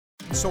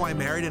So I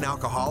Married an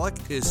Alcoholic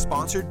is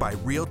sponsored by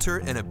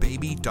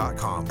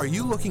RealtorAndABaby.com. Are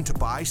you looking to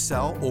buy,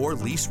 sell, or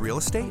lease real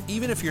estate?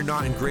 Even if you're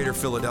not in Greater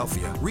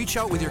Philadelphia, reach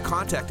out with your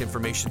contact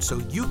information so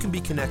you can be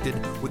connected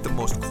with the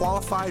most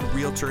qualified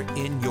realtor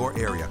in your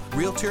area.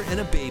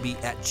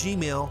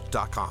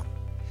 RealtorAndABaby@gmail.com.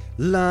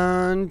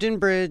 London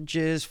Bridge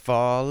is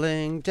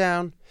falling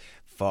down,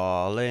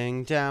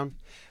 falling down,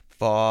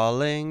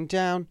 falling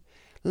down.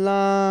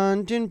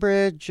 London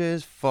Bridge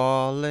is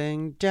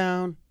falling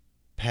down.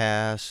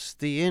 Pass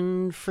the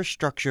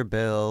infrastructure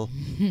bill.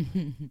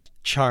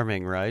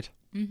 Charming, right?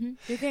 Mm-hmm.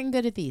 You're getting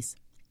good at these.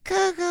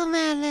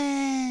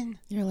 Cocomelon.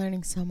 You're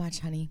learning so much,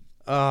 honey.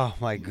 Oh,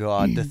 my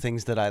God. The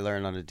things that I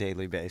learn on a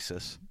daily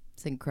basis.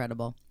 It's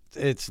incredible.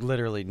 It's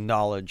literally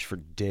knowledge for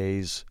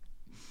days.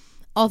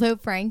 Although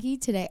Frankie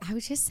today, I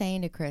was just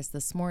saying to Chris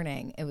this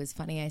morning, it was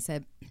funny. I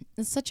said,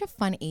 it's such a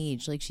fun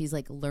age. Like she's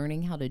like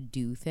learning how to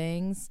do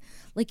things.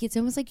 Like it's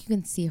almost like you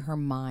can see her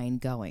mind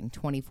going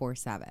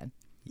 24/7.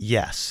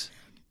 Yes.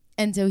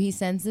 And so he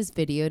sends this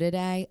video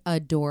today,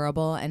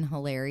 adorable and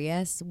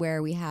hilarious,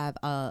 where we have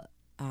a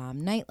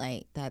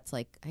nightlight that's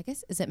like, I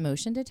guess, is it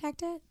motion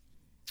detected?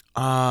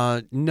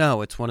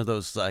 No, it's one of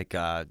those like,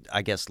 I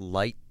guess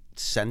light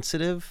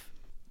sensitive.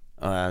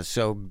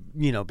 So,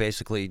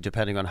 basically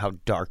depending on how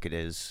dark it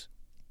is,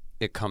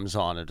 it comes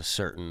on at a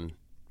certain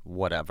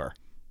whatever.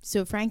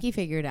 So Frankie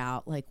figured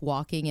out like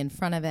walking in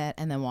front of it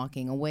and then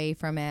walking away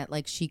from it,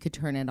 like she could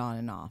turn it on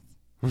and off.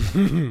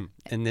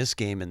 And this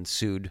game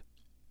ensued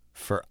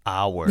for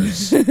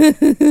hours. She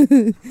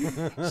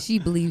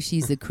believes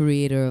she's the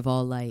creator of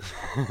all light.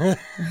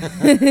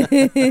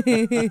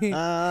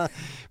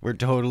 We're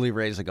totally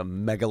raising a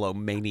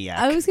megalomaniac.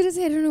 I was going to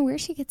say, I don't know where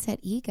she gets that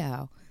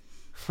ego.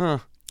 Huh.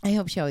 I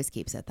hope she always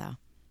keeps it, though.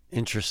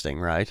 Interesting,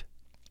 right?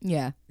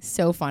 Yeah.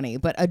 So funny,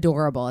 but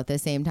adorable at the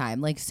same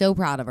time. Like, so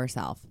proud of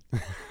herself.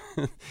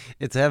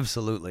 It's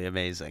absolutely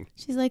amazing.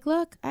 She's like,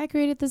 look, I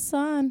created the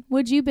sun.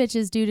 What'd you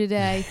bitches do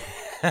today?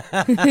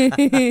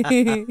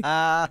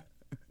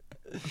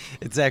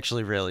 It's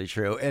actually really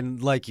true.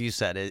 And like you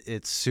said,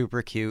 it's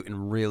super cute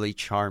and really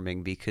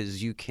charming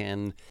because you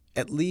can,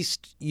 at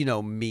least,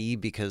 me,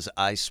 because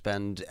I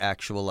spend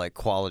actual like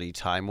quality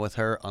time with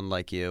her,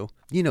 unlike you,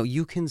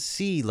 you can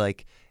see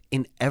like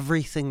in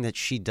everything that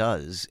she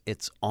does,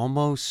 it's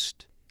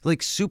almost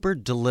like super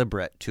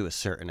deliberate to a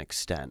certain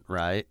extent,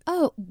 right?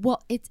 Oh,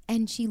 well,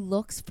 and she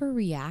looks for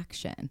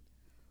reaction.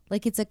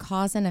 Like it's a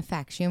cause and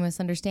effect. She almost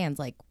understands.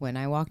 Like when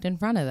I walked in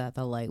front of that,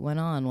 the light went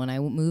on. When I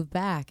moved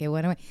back, it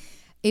went away.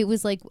 It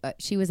was like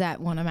she was at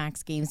one of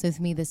Mac's games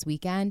with me this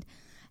weekend,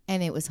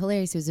 and it was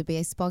hilarious. It was a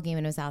baseball game,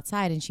 and it was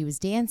outside, and she was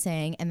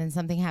dancing, and then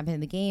something happened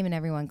in the game, and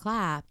everyone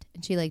clapped,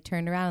 and she like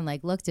turned around and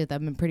like looked at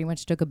them and pretty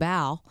much took a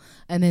bow,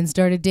 and then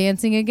started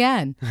dancing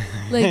again.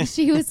 Like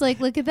she was like,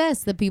 "Look at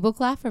this! The people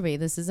clap for me.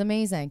 This is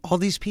amazing." All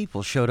these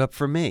people showed up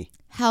for me.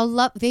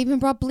 They even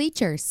brought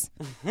bleachers,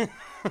 and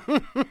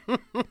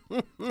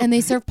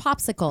they serve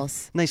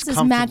popsicles. Nice, this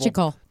is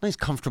magical. Nice,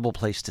 comfortable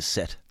place to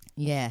sit.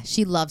 Yeah,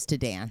 she loves to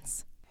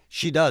dance.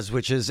 She does,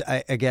 which is,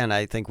 again,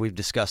 I think we've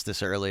discussed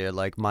this earlier,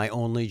 like my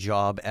only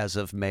job as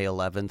of May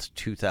 11th,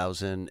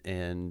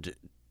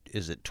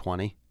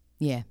 2020?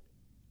 Yeah.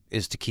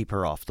 Is to keep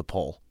her off the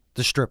pole.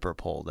 The stripper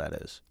pole, that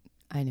is.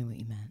 I knew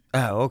what you meant.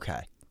 Oh,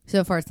 okay.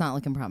 So far, it's not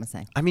looking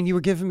promising. I mean, you were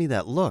giving me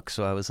that look,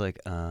 so I was like,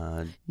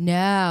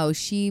 No,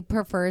 she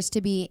prefers to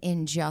be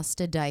in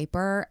just a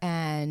diaper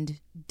and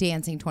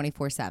dancing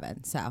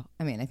 24/7. So,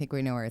 I mean, I think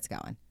we know where it's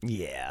going.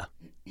 Yeah.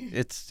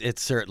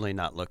 It's certainly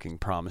not looking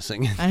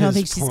promising. I don't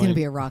think she's going to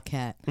be a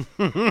rockette.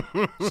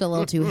 She's a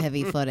little too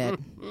heavy-footed.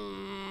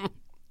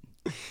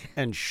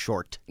 And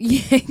short.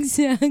 Yeah,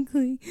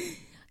 exactly.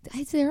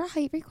 Is there a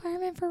height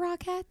requirement for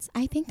rockettes?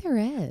 I think there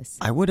is.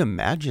 I would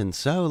imagine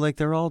so. Like,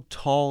 they're all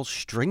tall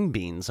string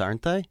beans,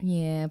 aren't they?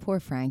 Yeah, poor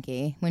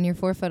Frankie. When you're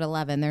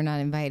 4'11", they're not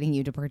inviting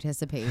you to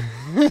participate.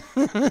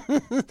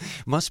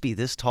 Must be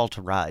this tall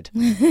to ride.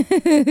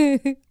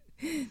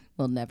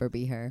 Will never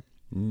be her.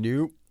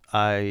 Nope.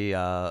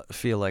 I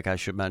feel like I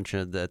should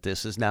mention that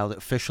this is now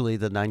officially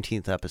the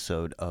 19th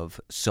episode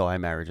of So I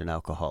Married an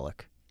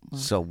Alcoholic. Wow.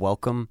 So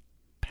welcome,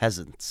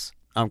 peasants.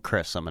 I'm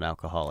Chris. I'm an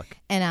alcoholic.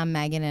 And I'm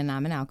Megan, and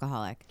I'm an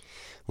alcoholic.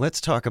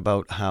 Let's talk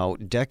about how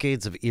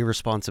decades of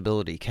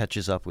irresponsibility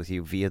catches up with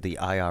you via the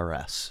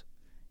IRS.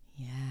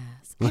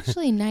 Yes.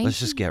 Actually, Let's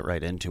just get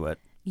right into it.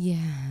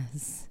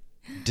 Yes.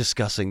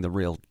 Discussing the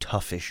real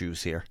tough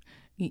issues here.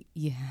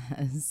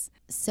 Yes.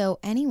 So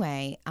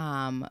anyway,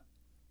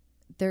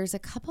 there's a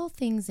couple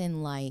things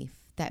in life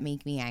that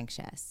make me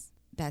anxious.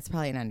 That's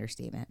probably an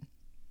understatement.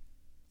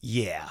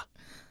 Yeah.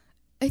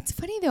 It's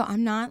funny though.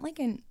 I'm not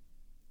an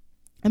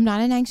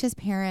anxious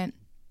parent.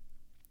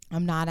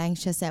 I'm not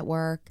anxious at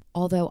work.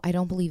 Although I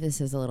don't believe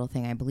this is a little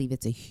thing. I believe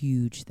it's a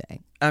huge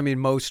thing. I mean,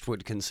 most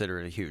would consider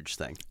it a huge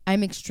thing.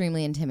 I'm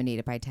extremely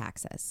intimidated by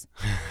taxes.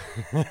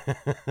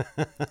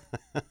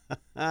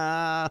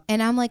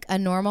 And I'm like a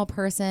normal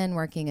person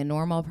working a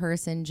normal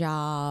person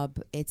job.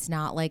 It's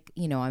not like,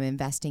 I'm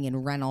investing in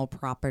rental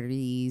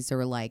properties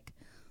or like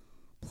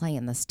play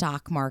in the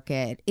stock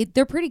market.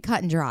 They're pretty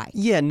cut and dry.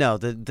 Yeah, no,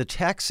 the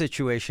tax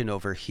situation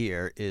over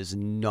here is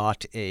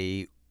not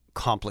a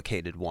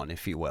complicated one,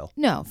 if you will.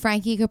 No,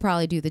 Frankie could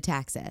probably do the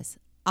taxes.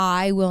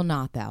 I will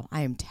not, though.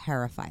 I am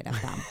terrified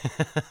of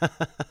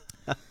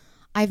them.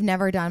 I've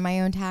never done my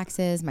own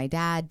taxes. My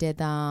dad did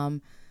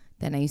them.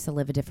 Then I used to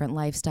live a different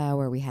lifestyle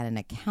where we had an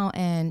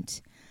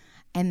accountant.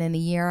 And then the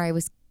year I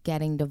was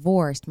getting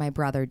divorced, my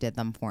brother did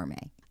them for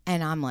me.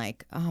 And I'm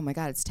like, oh my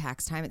God, it's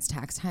tax time. It's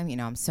tax time. You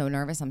know, I'm so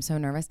nervous.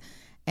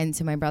 And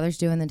so my brother's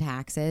doing the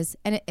taxes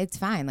and it's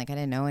fine. Like I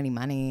didn't know any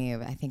money.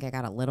 I think I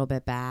got a little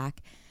bit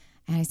back.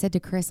 And I said to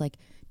Chris, like,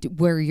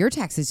 where are your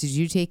taxes? Did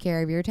you take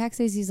care of your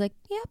taxes? He's like,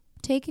 yep,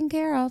 taken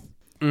care of.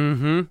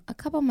 Mm-hmm. A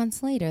couple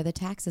months later, the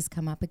taxes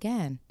come up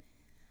again.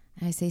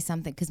 And I say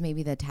something because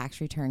maybe the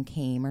tax return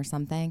came or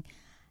something.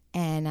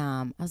 And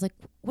I was like,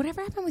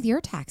 whatever happened with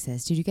your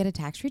taxes? Did you get a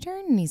tax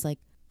return? And he's like,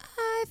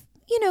 I've,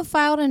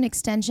 filed an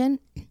extension.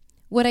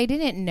 What I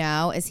didn't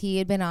know is he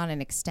had been on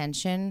an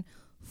extension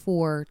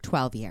for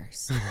 12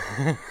 years.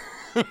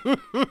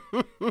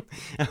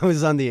 I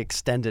was on the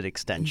extended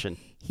extension.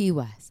 He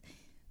was.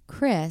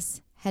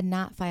 Chris had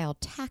not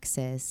filed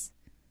taxes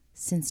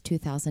since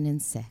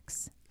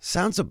 2006.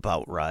 Sounds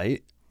about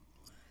right.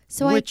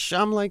 So Which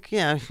I'm like,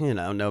 yeah,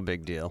 no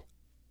big deal.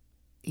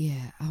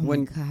 Yeah. Oh my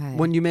God.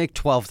 When you make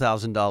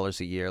 $12,000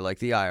 a year, like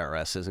the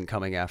IRS isn't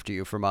coming after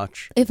you for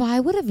much. If I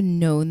would have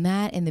known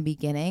that in the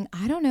beginning,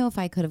 I don't know if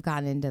I could have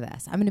gotten into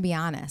this. I'm going to be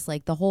honest.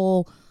 Like the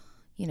whole,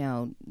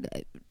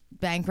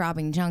 bank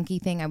robbing junkie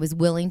thing, I was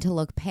willing to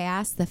look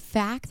past. The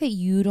fact that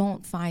you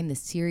don't find the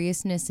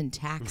seriousness in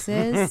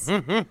taxes,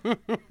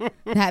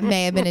 that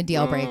may have been a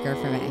deal breaker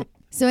for me.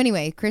 So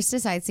anyway, Chris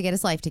decides to get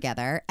his life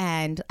together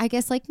and I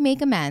guess make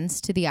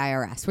amends to the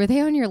IRS. Were they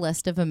on your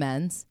list of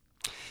amends?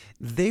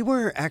 They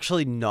were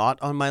actually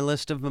not on my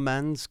list of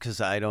amends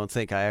because I don't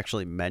think I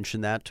actually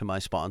mentioned that to my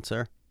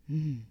sponsor.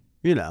 Mm.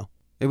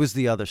 It was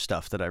the other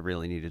stuff that I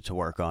really needed to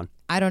work on.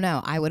 I don't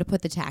know. I would have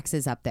put the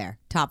taxes up there.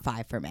 Top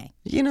 5 for me.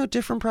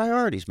 Different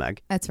priorities,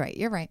 Meg. That's right.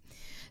 You're right.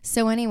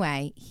 So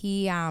anyway,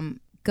 he,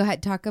 go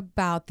ahead, talk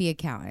about the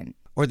accountant.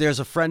 Or there's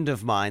a friend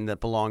of mine that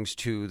belongs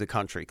to the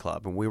country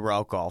club, and we were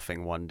out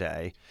golfing one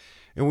day,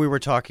 and we were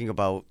talking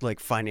about,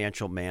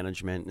 financial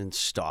management and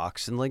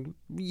stocks and,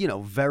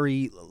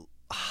 very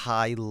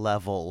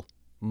high-level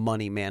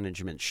money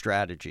management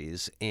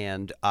strategies.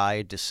 And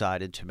I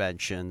decided to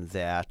mention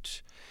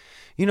that,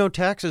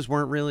 taxes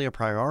weren't really a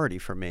priority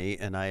for me,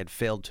 and I had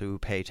failed to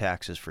pay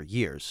taxes for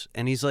years.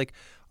 And he's like,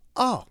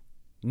 oh,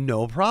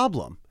 no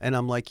problem. And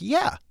I'm like,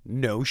 yeah,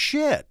 no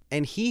shit.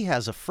 And he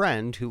has a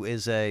friend who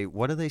is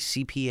what are they,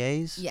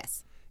 CPAs?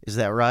 Yes. Is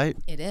that right?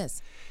 It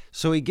is.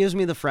 So he gives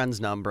me the friend's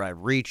number. I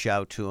reach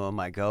out to him.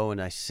 I go and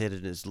I sit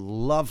in his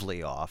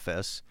lovely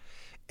office.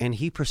 And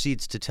he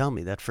proceeds to tell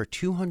me that for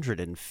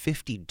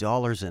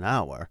 $250 an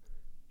hour,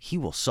 he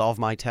will solve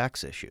my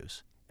tax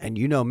issues. And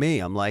you know me,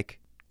 I'm like,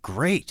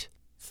 great.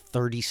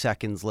 30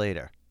 seconds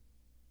later.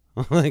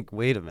 I'm like,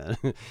 wait a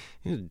minute.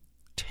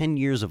 10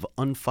 years of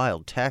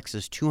unfiled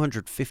taxes,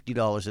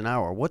 $250 an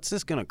hour. What's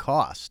this going to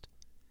cost?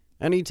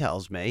 And he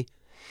tells me.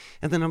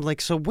 And then I'm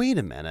like, so wait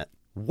a minute.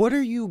 What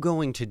are you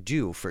going to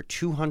do for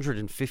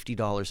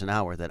 $250 an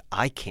hour that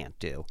I can't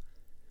do?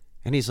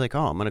 And he's like,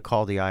 oh, I'm going to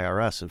call the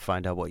IRS and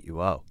find out what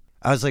you owe.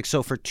 I was like,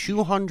 so for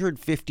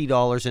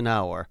 $250 an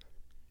hour,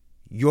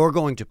 you're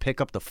going to pick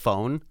up the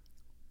phone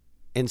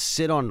and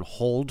sit on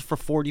hold for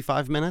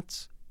 45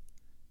 minutes?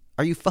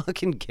 Are you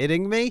fucking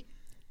kidding me?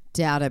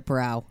 Doubt it,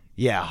 bro.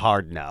 Yeah,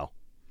 hard no.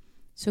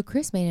 So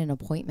Chris made an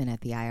appointment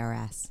at the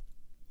IRS.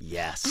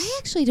 Yes. I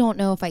actually don't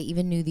know if I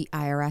even knew the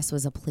IRS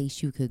was a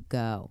place you could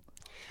go.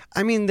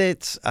 I mean,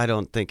 I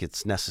don't think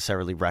it's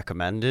necessarily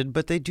recommended,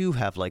 but they do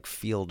have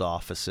field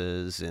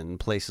offices and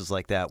places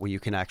like that where you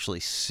can actually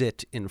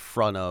sit in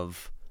front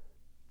of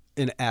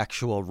an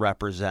actual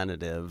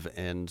representative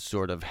and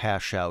sort of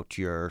hash out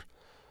your,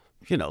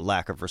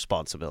 lack of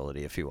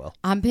responsibility, if you will.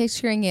 I'm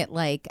picturing it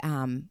like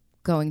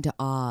going to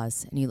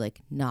Oz and you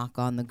knock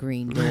on the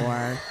green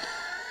door.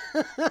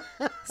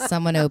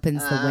 Someone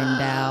opens the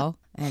window.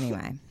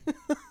 Anyway,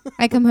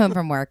 I come home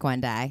from work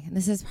one day.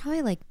 This is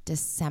probably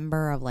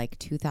December of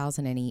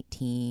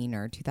 2018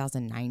 or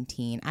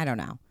 2019. I don't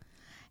know.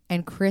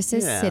 And Chris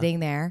is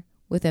sitting there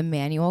with a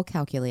manual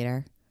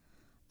calculator,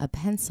 a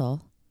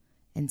pencil,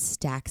 and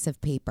stacks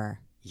of paper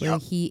where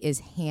he is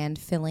hand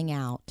filling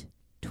out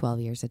 12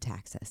 years of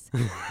taxes.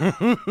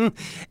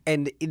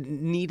 And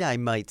need I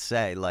might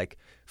say,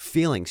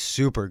 feeling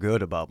super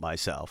good about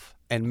myself.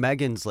 And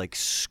Megan's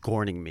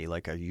scorning me.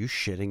 Are you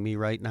shitting me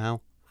right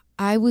now?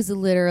 I was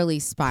literally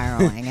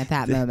spiraling at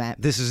that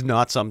moment. This is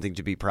not something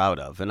to be proud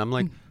of. And I'm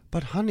like,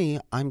 but honey,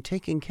 I'm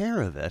taking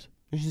care of it.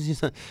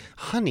 She's like,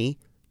 honey,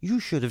 you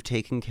should have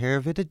taken care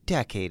of it a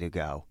decade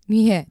ago.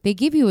 Yeah, they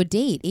give you a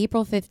date,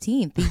 April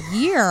 15th. The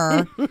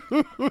year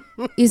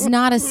is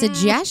not a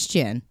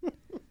suggestion.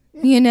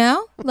 They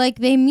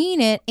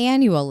mean it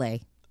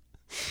annually.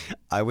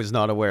 I was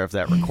not aware of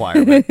that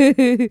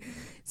requirement.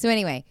 So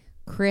anyway,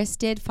 Chris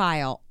did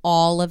file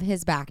all of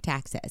his back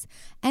taxes.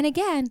 And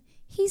again,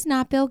 He's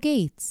not Bill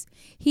Gates.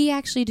 He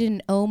actually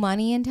didn't owe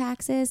money in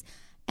taxes.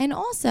 And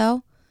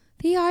also,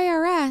 the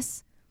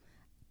IRS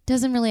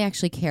doesn't really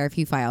actually care if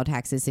you file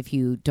taxes if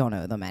you don't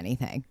owe them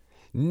anything.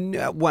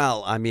 No,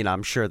 well, I mean,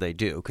 I'm sure they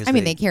do. Cause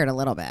they cared a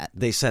little bit.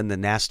 They send the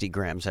nasty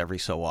grams every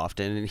so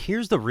often. And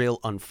here's the real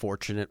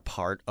unfortunate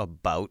part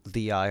about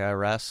the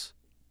IRS.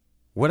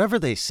 Whatever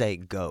they say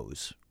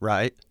goes,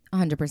 right?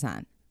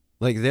 100%.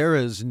 Like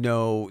there's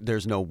no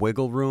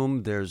wiggle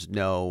room. There's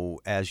no,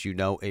 as you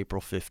know,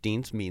 April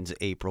 15th means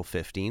April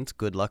 15th.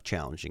 Good luck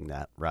challenging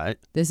that, right?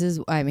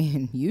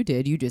 You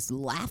did. You just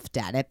laughed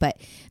at it. But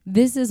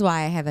this is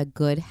why I have a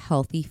good,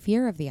 healthy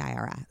fear of the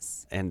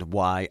IRS. And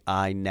why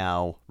I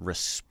now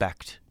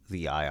respect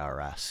the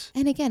IRS.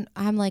 And again,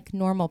 I'm like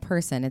normal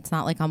person. It's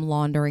not like I'm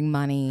laundering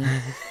money.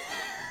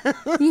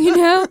 You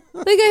know?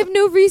 Like I have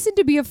no reason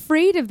to be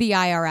afraid of the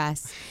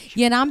IRS.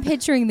 Yet I'm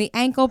picturing the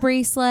ankle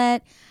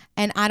bracelet.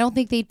 And I don't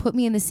think they'd put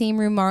me in the same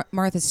room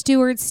Martha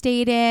Stewart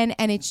stayed in.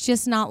 And it's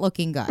just not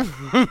looking good.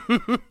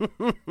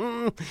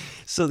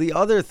 So the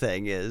other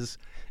thing is,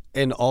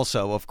 and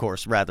also, of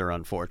course, rather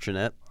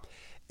unfortunate,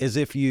 is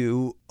if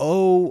you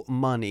owe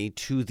money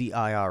to the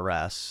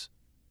IRS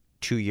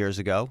 2 years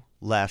ago,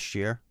 last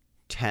year,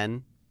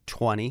 10,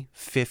 20,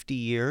 50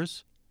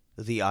 years,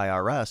 the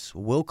IRS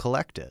will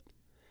collect it.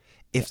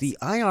 If the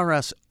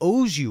IRS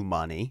owes you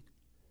money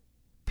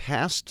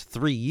past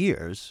 3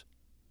 years,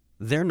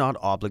 they're not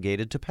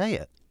obligated to pay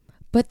it.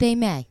 But they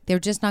may. They're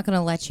just not going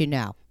to let you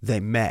know. They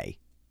may.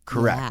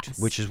 Correct. Yes.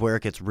 Which is where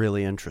it gets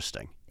really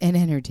interesting. And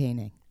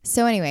entertaining.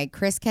 So anyway,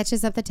 Chris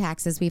catches up the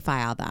taxes. We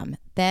file them.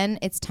 Then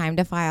it's time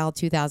to file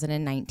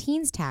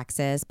 2019's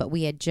taxes, but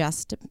we had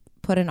just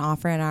put an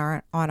offer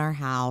on our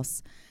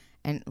house.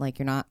 And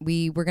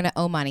we were going to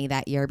owe money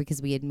that year because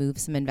we had moved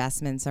some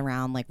investments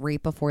around like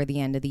right before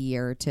the end of the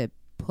year to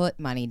put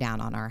money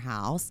down on our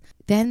house.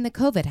 Then the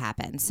COVID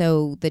happened.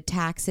 So the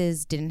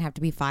taxes didn't have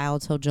to be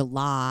filed till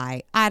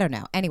July. I don't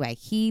know. Anyway,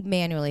 he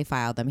manually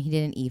filed them. He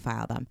didn't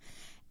e-file them.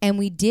 And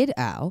we did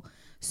owe.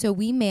 So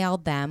we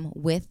mailed them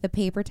with the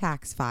paper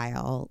tax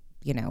file,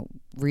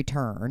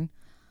 return,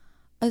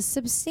 a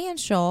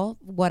substantial,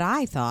 what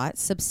I thought,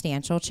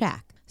 substantial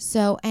check.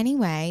 So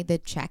anyway, the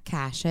check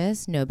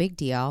cashes, no big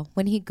deal.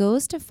 When he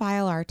goes to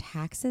file our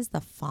taxes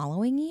the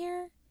following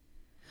year,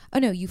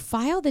 you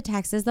file the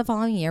taxes the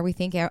following year. We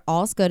think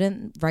all's good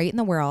and right in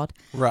the world.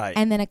 Right.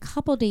 And then a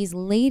couple days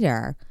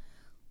later,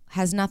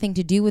 has nothing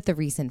to do with the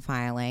recent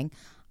filing,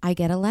 I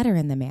get a letter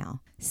in the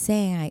mail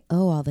saying I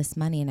owe all this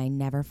money and I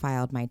never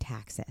filed my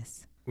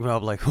taxes. Well,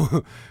 I'm like,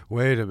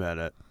 wait a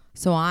minute.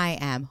 So I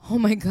am, oh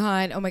my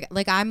God.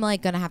 Like I'm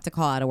like going to have to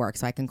call out of work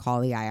so I can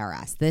call the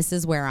IRS. This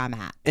is where I'm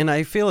at. And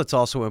I feel it's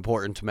also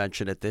important to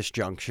mention at this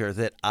juncture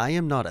that I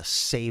am not a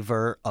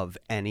saver of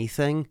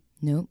anything.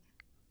 Nope.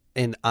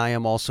 And I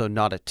am also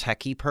not a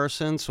techie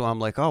person, so I'm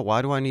like,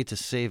 why do I need to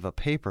save a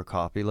paper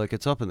copy? Like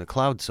it's up in the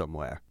cloud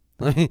somewhere.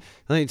 Let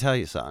me tell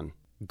you something.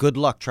 Good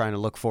luck trying to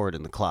look for it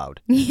in the cloud.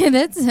 Yeah,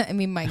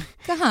 my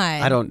God.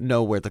 I don't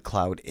know where the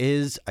cloud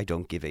is. I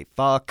don't give a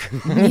fuck.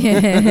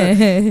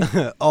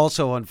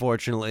 Also,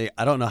 unfortunately,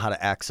 I don't know how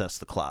to access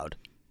the cloud.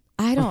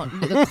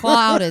 The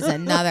cloud is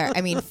another,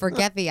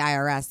 forget the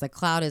IRS. The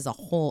cloud is a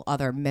whole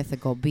other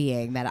mythical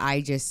being that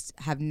I just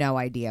have no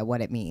idea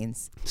what it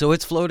means. So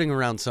it's floating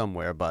around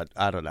somewhere, but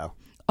I don't know.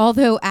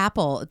 Although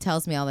Apple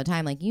tells me all the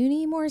time, like, you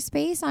need more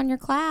space on your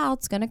cloud.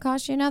 It's going to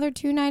cost you another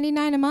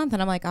 $2.99 a month.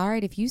 And I'm like, all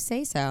right, if you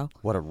say so.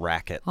 What a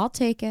racket. I'll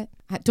take it.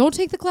 Don't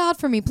take the cloud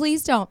from me.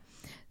 Please don't.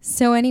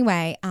 So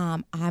anyway,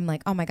 I'm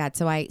like, oh my God.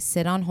 So I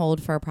sit on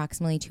hold for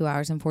approximately 2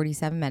 hours and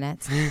 47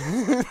 minutes.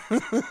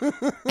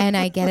 And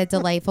I get a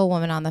delightful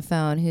woman on the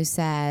phone who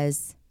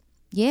says,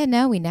 yeah,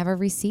 no, we never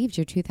received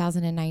your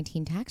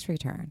 2019 tax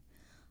return.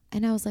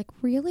 And I was like,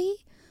 really?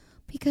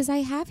 Because I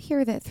have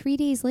here that 3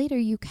 days later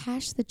you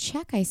cashed the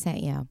check I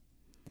sent you.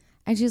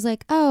 And she's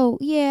like, oh,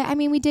 yeah,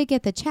 we did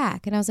get the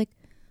check. And I was like,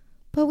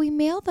 but we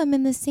mailed them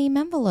in the same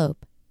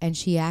envelope. And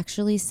she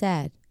actually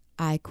said,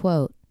 I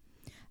quote,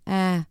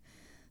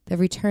 the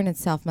return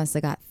itself must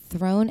have got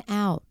thrown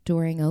out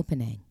during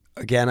opening.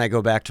 Again, I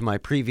go back to my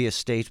previous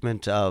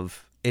statement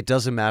of it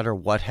doesn't matter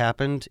what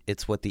happened.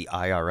 It's what the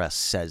IRS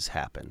says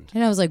happened.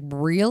 And I was like,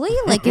 really?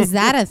 Like, is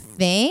that a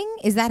thing?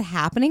 Is that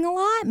happening a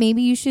lot?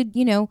 Maybe you should,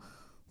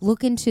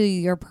 look into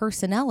your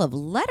personnel of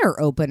letter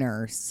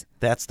openers.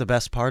 That's the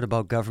best part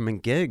about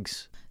government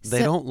gigs. They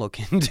don't look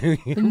into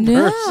your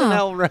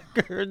personnel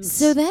records.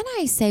 So then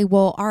I say,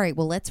 well, all right,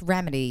 let's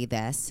remedy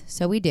this.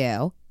 So we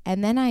do.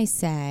 And then I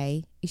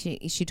say,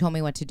 she told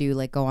me what to do,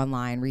 like go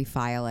online,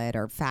 refile it,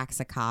 or fax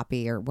a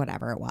copy, or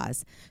whatever it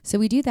was. So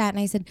we do that. And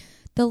I said,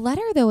 the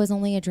letter, though, is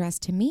only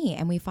addressed to me,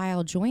 and we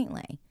filed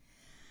jointly.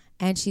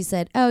 And she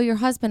said, oh, your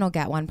husband will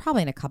get one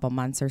probably in a couple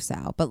months or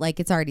so, but like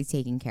it's already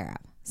taken care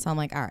of. So I'm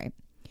like, all right.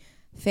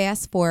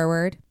 Fast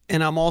forward.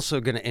 And I'm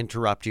also going to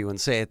interrupt you and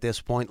say at this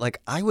point,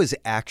 like, I was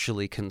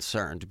actually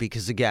concerned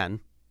because, again,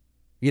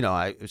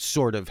 I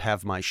sort of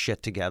have my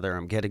shit together.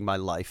 I'm getting my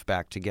life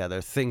back together.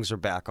 Things are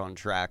back on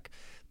track.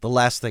 the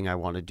last thing I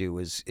want to do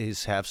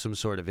is have some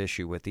sort of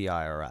issue with the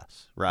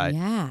IRS, right?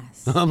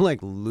 Yes. I'm like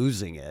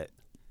losing it.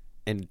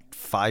 And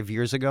 5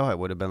 years ago, I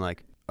would have been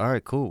like, all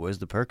right, cool. Where's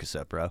the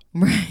Percocet, bro?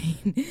 Right.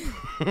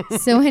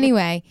 So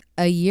anyway,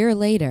 a year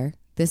later,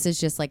 this is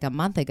just like a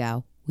month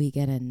ago, we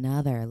get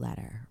another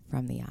letter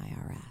from the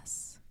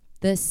IRS.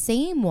 The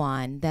same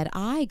one that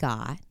I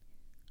got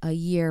a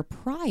year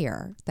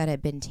prior that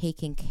had been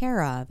taken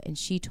care of, and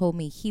she told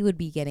me he would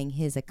be getting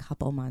his a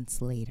couple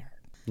months later.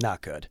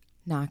 Not good.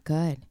 Not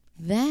good.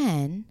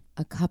 Then,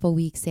 a couple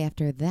weeks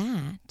after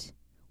that,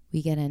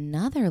 we get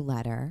another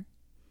letter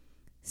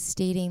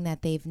stating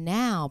that they've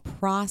now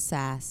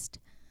processed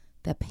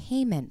the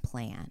payment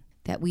plan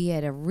that we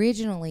had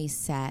originally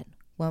set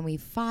when we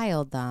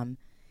filed them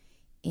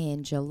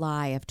in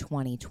July of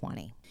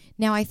 2020.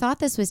 Now, I thought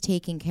this was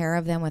taking care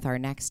of them with our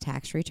next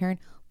tax return,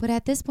 but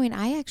at this point,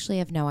 I actually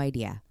have no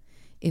idea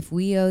if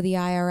we owe the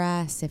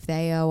IRS, if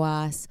they owe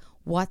us,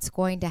 what's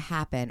going to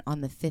happen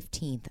on the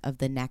 15th of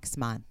the next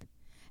month.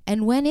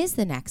 And when is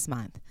the next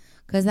month?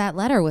 Because that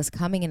letter was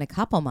coming in a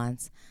couple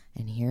months,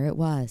 and here it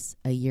was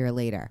a year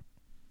later.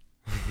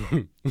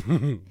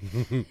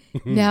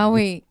 Now,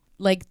 wait,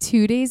 like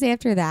 2 days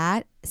after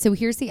that. So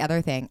here's the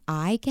other thing.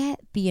 I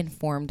get the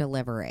informed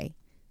delivery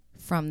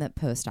from the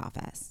post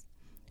office.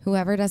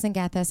 Whoever doesn't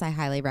get this, I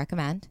highly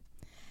recommend.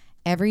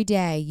 Every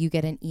day you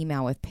get an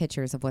email with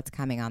pictures of what's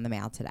coming on the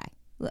mail today.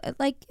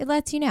 Like, it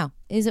lets you know,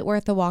 is it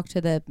worth the walk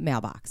to the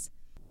mailbox?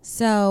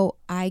 So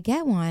I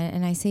get one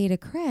and I say to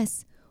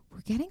Chris,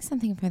 we're getting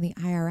something from the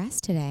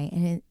IRS today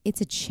and it's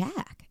a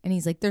check. And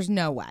he's like, there's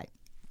no way.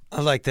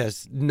 Like,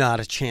 there's not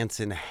a chance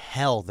in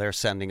hell they're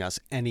sending us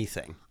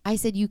anything. I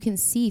said, you can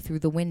see through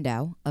the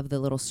window of the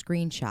little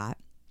screenshot,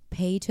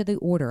 pay to the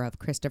order of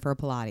Christopher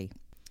Pilati.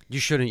 You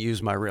shouldn't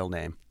use my real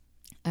name.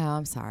 Oh,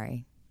 I'm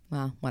sorry.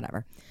 Well,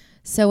 whatever.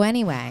 So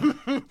anyway.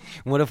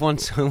 What if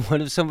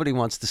somebody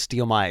wants to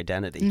steal my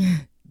identity?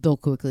 They'll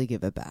quickly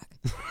give it back.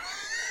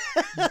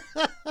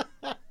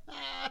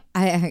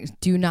 I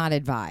do not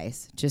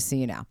advise, just so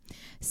you know.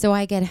 So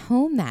I get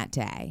home that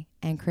day,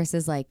 and Chris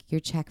is like, your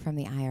check from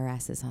the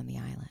IRS is on the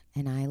island.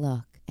 And I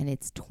look, and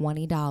it's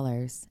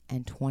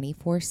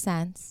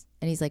 $20.24.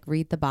 And he's like,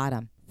 read the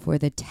bottom. For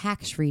the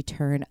tax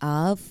return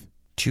of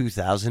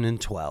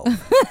 2012.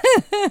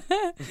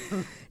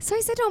 So I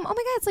said to him, oh my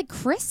God, it's like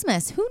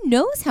Christmas. Who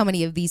knows how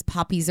many of these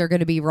puppies are going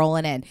to be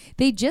rolling in?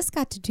 They just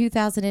got to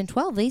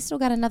 2012. They still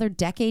got another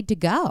decade to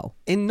go.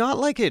 And not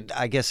like it,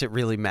 I guess it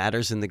really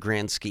matters in the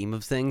grand scheme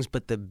of things,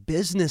 but the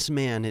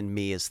businessman in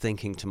me is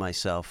thinking to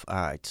myself, all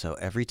right, so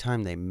every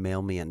time they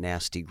mail me a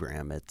nasty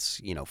gram,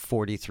 it's,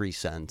 43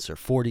 cents or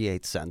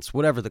 48 cents,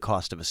 whatever the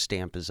cost of a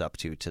stamp is up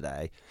to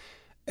today.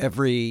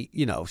 Every,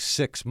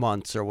 6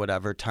 months or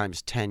whatever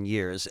times 10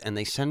 years, and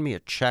they send me a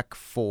check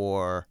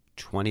for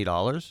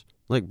 $20.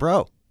 Like,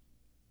 bro,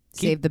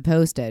 Save the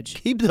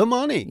postage. Keep the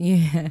money.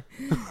 Yeah.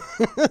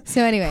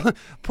 So anyway.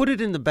 Put it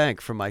in the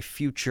bank for my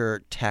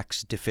future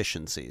tax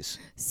deficiencies.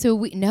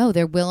 So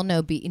there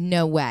will be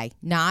no way.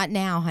 Not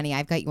now, honey.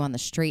 I've got you on the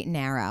straight and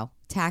narrow.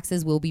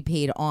 Taxes will be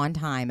paid on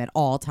time at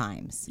all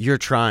times. You're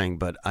trying,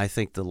 but I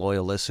think the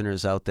loyal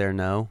listeners out there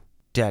know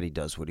Daddy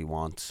does what he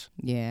wants.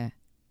 Yeah.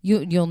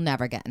 You'll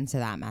never get into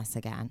that mess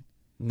again.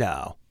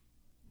 No.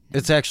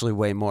 It's actually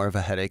way more of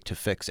a headache to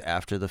fix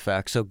after the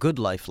fact. So good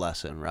life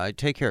lesson, right?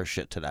 Take care of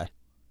shit today.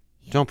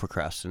 Yeah. Don't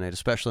procrastinate,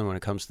 especially when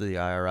it comes to the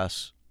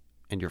IRS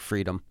and your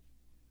freedom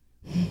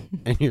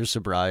and your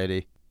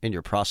sobriety and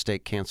your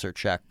prostate cancer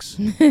checks.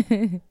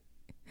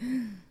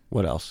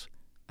 What else?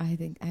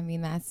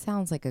 That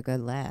sounds like a good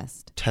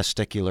list.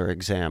 Testicular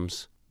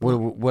exams.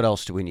 What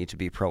else do we need to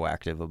be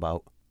proactive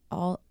about?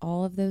 All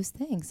of those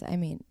things.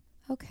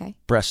 Okay.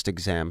 Breast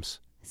exams.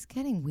 It's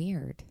getting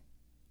weird.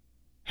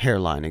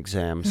 Hairline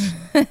exams.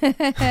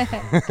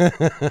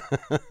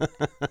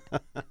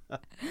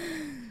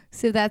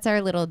 So that's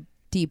our little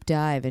deep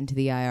dive into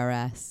the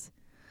IRS.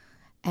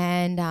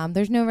 And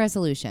there's no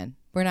resolution.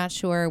 We're not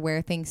sure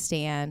where things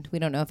stand. We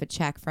don't know if a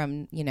check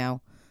from,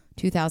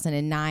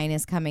 2009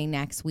 is coming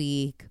next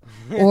week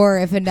or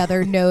if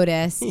another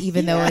notice,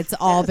 even though it's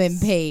all been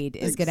paid,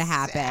 is going to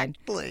happen.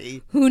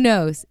 Exactly. Who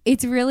knows?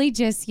 It's really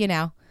just,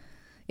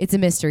 it's a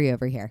mystery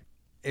over here.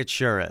 It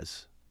sure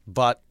is.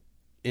 But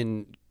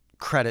in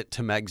credit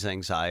to Meg's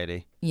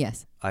anxiety,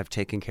 yes, I've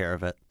taken care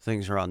of it.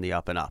 Things are on the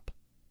up and up.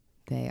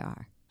 They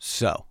are.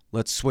 So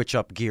let's switch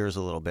up gears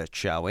a little bit,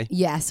 shall we?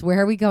 Yes.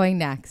 Where are we going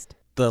next?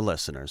 The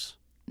listeners.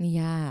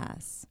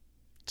 Yes.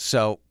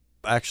 So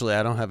actually,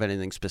 I don't have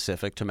anything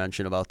specific to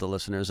mention about the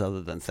listeners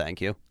other than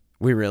thank you.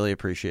 We really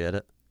appreciate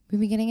it.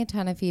 We've been getting a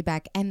ton of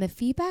feedback, and the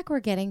feedback we're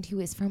getting to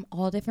is from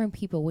all different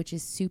people, which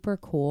is super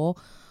cool.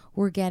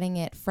 We're getting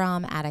it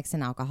from addicts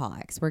and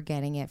alcoholics. We're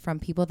getting it from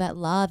people that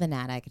love an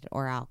addict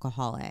or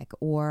alcoholic,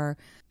 or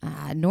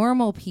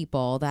normal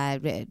people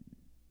that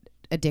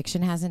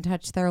addiction hasn't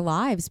touched their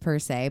lives per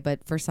se,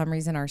 but for some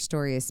reason our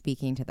story is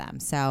speaking to them.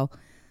 So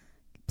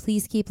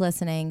please keep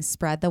listening,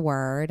 spread the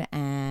word,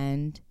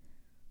 and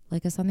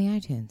like us on the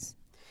iTunes.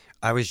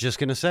 I was just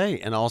going to say,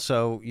 and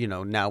also,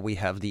 now we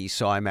have the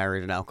So I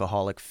Married an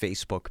Alcoholic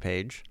Facebook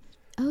page.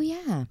 Oh,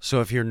 yeah. So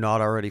if you're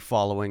not already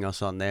following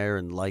us on there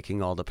and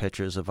liking all the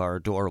pictures of our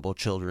adorable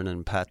children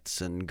and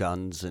pets and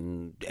guns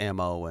and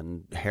ammo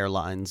and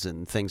hairlines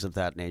and things of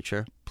that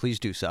nature, please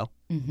do so.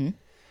 Mm-hmm.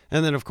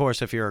 And then, of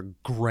course, if you're a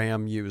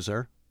Gram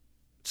user,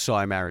 So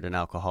I Married an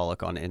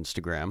Alcoholic on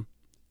Instagram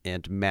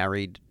and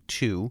Married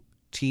to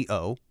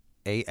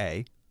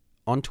TOAA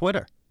on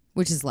Twitter.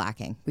 Which is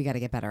lacking. We got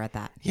to get better at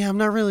that. Yeah, I'm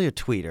not really a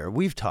tweeter.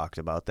 We've talked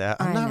about that.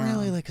 I'm I not know.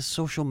 really like a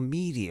social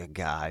media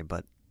guy,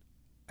 but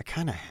I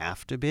kind of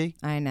have to be.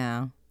 I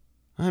know.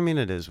 I mean,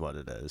 it is what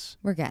it is.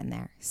 We're getting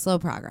there. Slow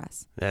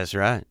progress. That's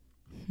right.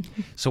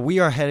 So we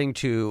are heading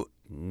to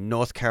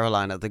North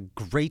Carolina, the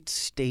great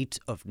state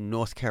of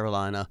North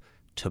Carolina,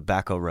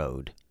 Tobacco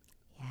Road.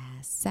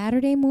 Yes.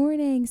 Saturday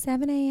morning,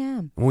 7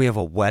 a.m. We have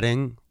a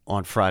wedding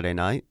on Friday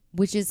night.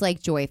 Which is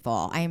like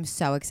joyful. I am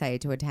so excited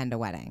to attend a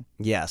wedding.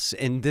 Yes,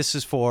 and this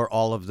is for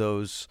all of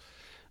those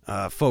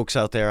folks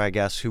out there, I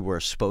guess, who were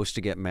supposed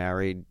to get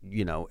married,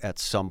 at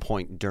some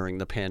point during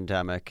the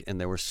pandemic.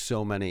 And there were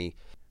so many,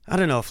 I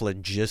don't know if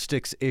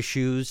logistics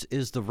issues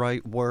is the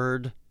right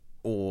word,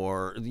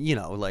 or,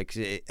 like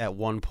at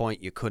one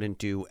point you couldn't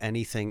do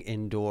anything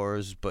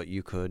indoors, but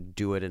you could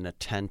do it in a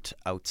tent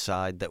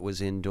outside that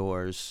was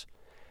indoors.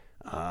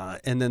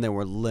 And then there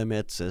were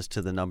limits as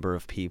to the number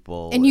of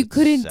people. And you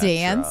couldn't cetera.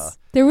 dance.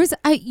 There was,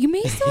 you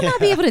may still not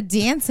be able to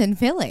dance in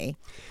Philly.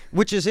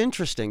 Which is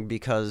interesting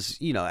because,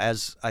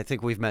 as I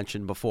think we've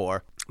mentioned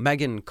before,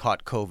 Megan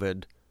caught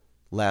COVID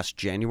last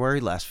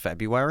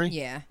February.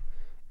 Yeah.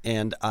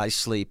 And I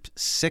sleep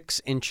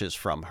 6 inches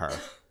from her,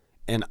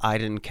 and I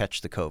didn't catch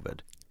the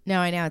COVID. No,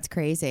 I know. It's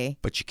crazy.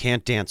 But you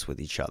can't dance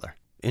with each other.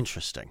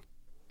 Interesting.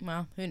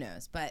 Well, who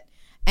knows? But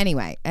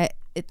anyway,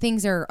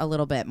 things are a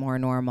little bit more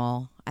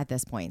normal at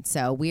this point.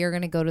 So we are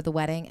going to go to the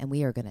wedding and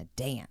we are going to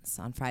dance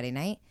on Friday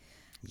night.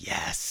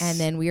 Yes. And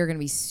then we are going to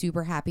be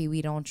super happy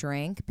we don't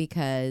drink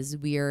because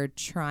we are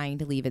trying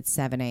to leave at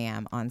 7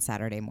 a.m. on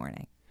Saturday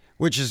morning.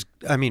 Which is,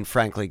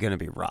 frankly, going to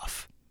be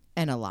rough.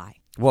 And a lie.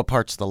 What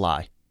part's the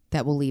lie?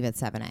 That we'll leave at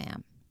 7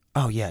 a.m.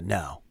 Oh, yeah,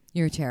 no.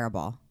 You're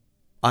terrible.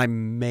 I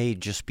may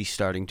just be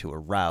starting to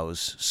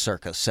arouse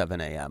circa 7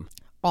 a.m.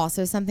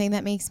 Also, something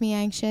that makes me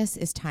anxious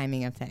is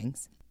timing of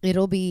things.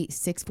 It'll be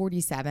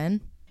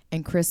 6:47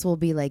 and Chris will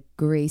be like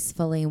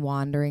gracefully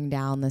wandering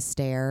down the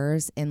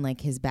stairs in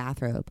like his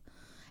bathrobe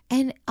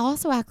and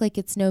also act like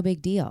it's no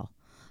big deal.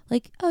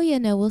 Like, oh yeah,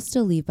 no, we'll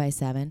still leave by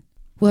 7.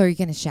 Well, are you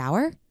going to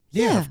shower?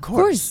 Yeah, of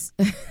course.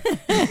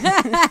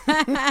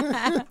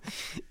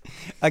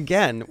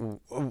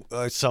 Again,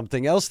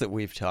 something else that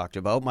we've talked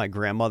about. My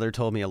grandmother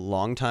told me a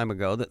long time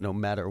ago that no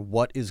matter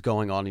what is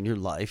going on in your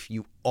life,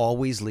 you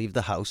always leave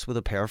the house with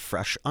a pair of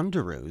fresh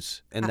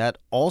underoos. And that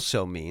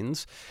also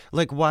means,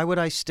 like, why would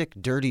I stick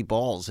dirty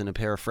balls in a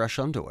pair of fresh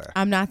underwear?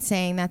 I'm not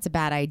saying that's a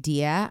bad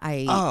idea.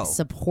 I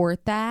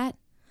support that.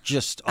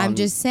 I'm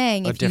just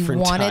saying, if you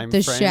wanted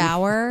the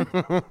shower,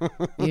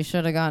 you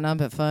should have gotten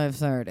up at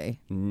 5:30.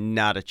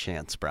 Not a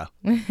chance, bro.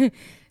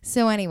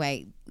 So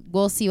anyway,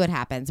 we'll see what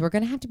happens. We're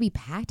going to have to be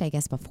packed, I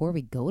guess, before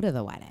we go to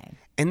the wedding.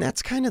 And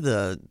that's kind of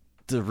the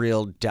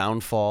real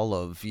downfall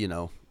of,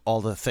 all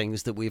the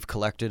things that we've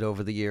collected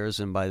over the years.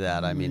 And by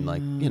that, I mean,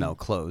 like,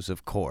 clothes,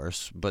 of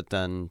course, but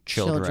then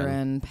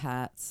children.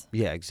 Pets.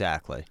 Yeah,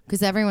 exactly.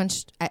 Because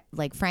everyone's,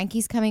 like,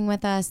 Frankie's coming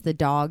with us, the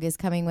dog is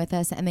coming with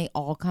us, and they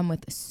all come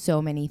with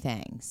so many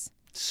things.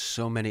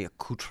 So many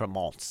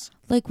accoutrements.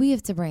 Like, we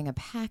have to bring a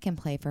pack and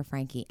play for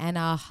Frankie, and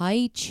a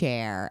high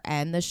chair,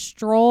 and the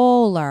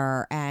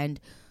stroller, and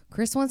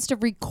Chris wants to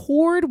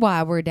record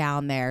while we're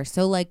down there.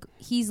 So, like,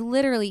 he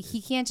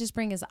can't just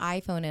bring his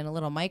iPhone and a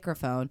little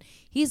microphone.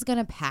 He's going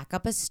to pack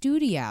up a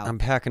studio. I'm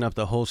packing up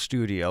the whole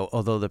studio,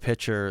 although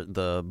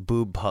the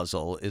boob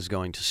puzzle is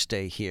going to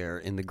stay here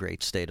in the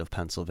great state of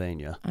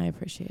Pennsylvania. I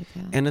appreciate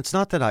that. And it's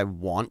not that I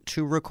want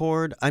to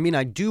record. I mean,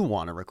 I do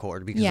want to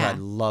record because I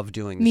love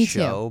doing the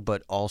show,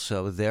 but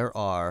also there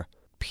are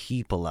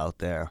people out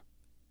there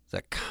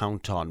that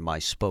count on my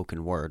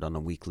spoken word on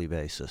a weekly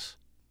basis.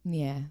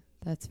 Yeah.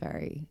 That's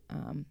very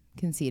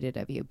conceited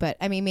of you. But,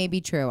 I mean,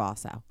 maybe true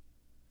also.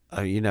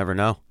 You never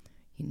know.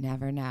 You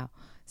never know.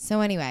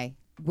 So, anyway,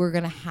 we're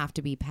going to have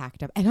to be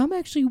packed up. And I'm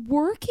actually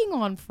working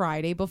on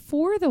Friday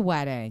before the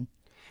wedding.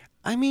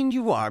 I mean,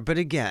 you are. But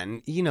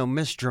again,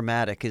 Miss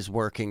Dramatic is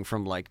working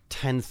from like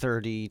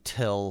 10:30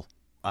 till,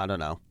 I don't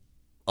know,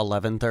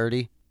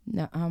 11:30.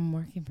 No, I'm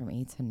working from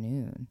 8 to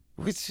noon.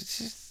 Why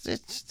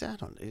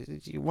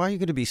are you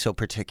going to be so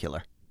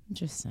particular?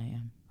 Just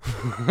saying.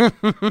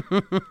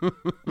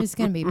 It's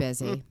going to be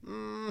busy.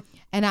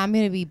 And I'm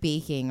going to be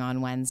baking on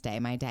Wednesday,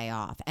 my day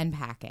off, and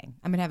packing.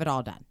 I'm going to have it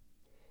all done.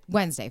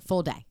 Wednesday,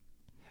 full day.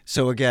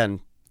 So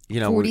again,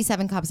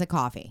 47 cups of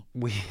coffee.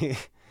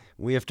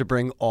 We have to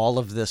bring all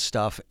of this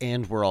stuff,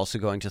 and we're also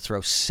going to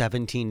throw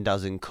 17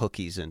 dozen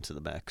cookies into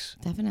the mix.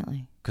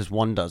 Definitely. Because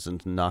 1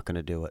 dozen's not going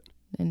to do it.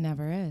 It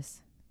never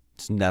is.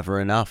 It's never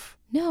enough.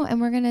 No,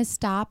 and we're going to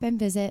stop and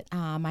visit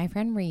my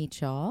friend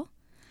Rachel.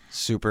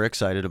 Super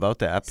excited about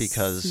that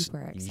because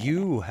Super excited.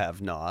 you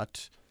have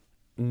not,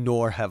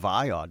 nor have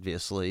I,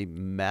 obviously,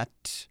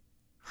 met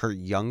her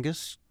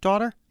youngest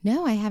daughter.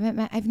 No, I haven't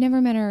met. I've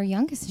never met her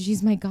youngest.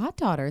 She's my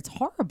goddaughter. It's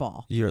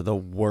horrible. You're the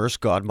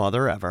worst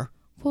godmother ever.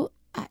 Well,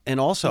 And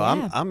also,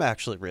 Yeah. I'm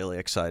actually really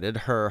excited.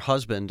 Her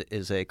husband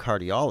is a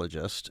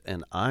cardiologist,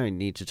 and I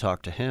need to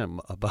talk to him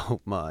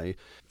about my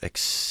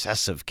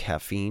excessive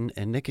caffeine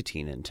and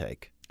nicotine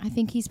intake. I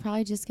think he's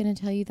probably just going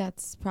to tell you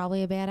that's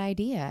probably a bad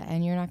idea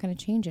and you're not going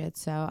to change it.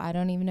 So I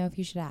don't even know if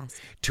you should ask.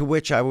 To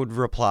which I would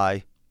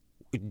reply,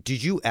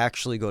 did you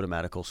actually go to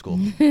medical school?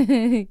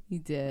 He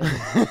did.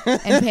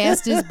 And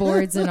passed his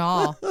boards and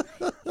all.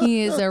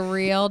 He is a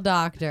real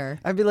doctor.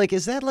 I'd be like,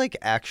 is that like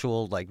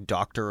actual like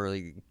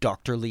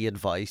doctorly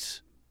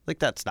advice? Like,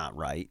 that's not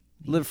right.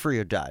 Live free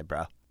or die,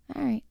 bro.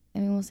 All right. I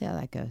mean, we'll see how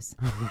that goes.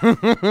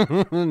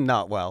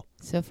 Not well.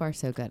 So far,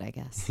 so good, I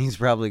guess. He's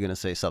probably going to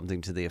say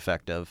something to the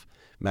effect of,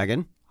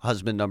 Megan,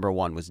 husband number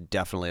one was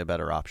definitely a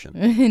better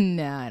option.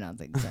 No, I don't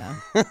think so.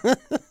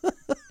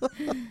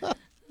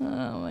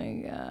 Oh,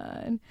 my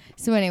God.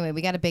 So anyway,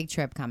 we got a big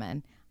trip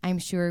coming. I'm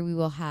sure we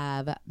will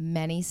have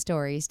many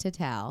stories to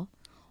tell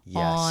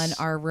on Yes.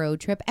 our road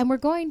trip. And we're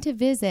going to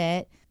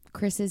visit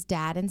Chris's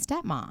dad and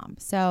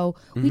stepmom. So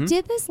we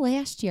did this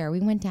last year. We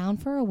went down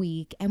for a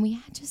week and we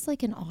had just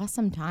like an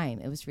awesome time.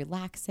 It was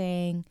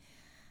relaxing.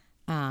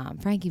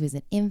 Frankie was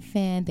an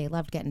infant. They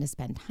loved getting to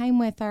spend time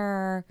with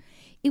her.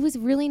 It was a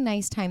really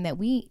nice time that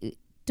we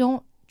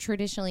don't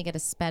traditionally get to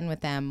spend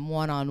with them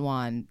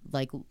one-on-one,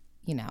 like,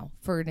 you know,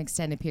 for an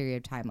extended period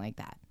of time like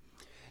that.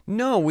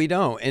 No, we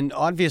don't. And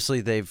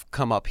obviously they've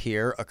come up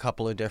here a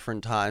couple of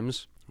different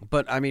times.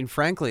 But I mean,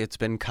 frankly, it's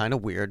been kind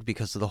of weird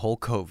because of the whole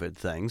COVID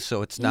thing.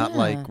 So it's not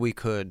like we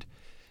could,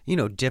 you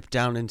know, dip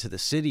down into the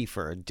city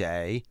for a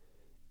day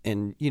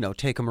and, you know,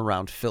 take them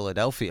around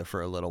Philadelphia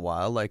for a little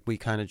while. Like, we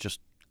kind of just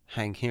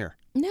hang here.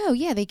 No,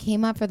 yeah, they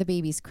came up for the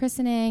baby's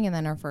christening and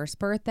then our first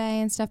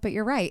birthday and stuff. But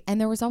you're right. And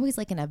there was always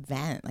like an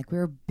event. Like, we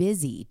were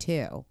busy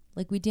too.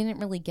 Like, we didn't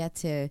really get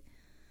to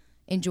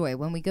enjoy.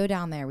 When we go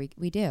down there, we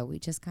do. We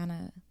just kind of,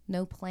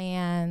 no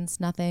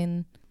plans,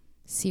 nothing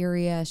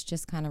serious,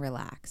 just kind of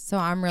relax. So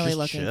I'm really Just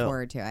looking chill.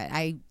 forward to it.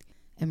 I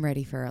am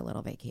ready for a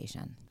little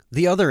vacation.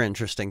 The other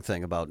interesting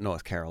thing about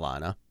North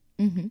Carolina,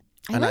 I And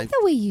like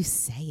the way you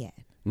say it.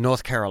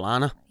 North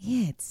Carolina,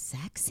 Yeah, it's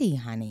sexy,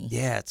 honey.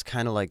 yeah, it's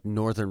kind of like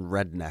northern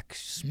redneck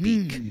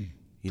speak.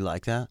 You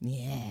like that?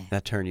 Yeah.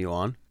 That turn you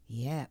on?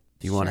 Yeah.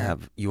 You want to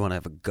have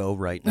a go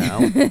right now?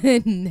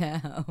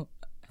 No.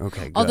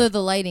 Okay, good. Although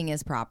the lighting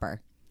is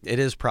proper. It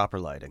is proper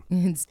lighting.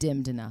 It's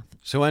dimmed enough.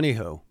 So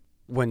anywho,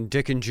 when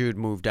Dick and Jude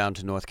moved down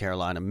to North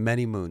Carolina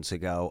many moons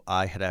ago,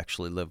 I had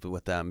actually lived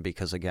with them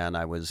because, again,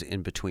 I was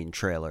in between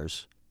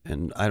trailers.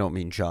 And I don't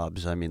mean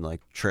jobs, I mean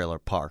like trailer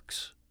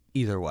parks.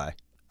 Either way.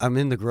 I'm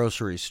in the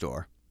grocery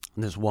store,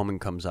 and this woman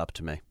comes up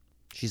to me.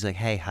 She's like,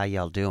 hey, how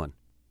y'all doing?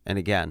 And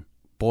again,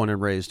 born and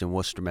raised in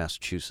Worcester,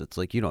 Massachusetts,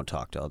 like, you don't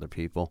talk to other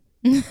people.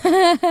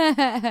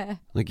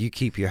 Like, you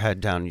keep your head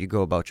down and you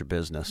go about your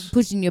business.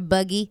 Pushing your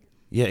buggy.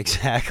 Yeah,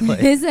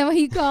 exactly. Is that what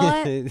you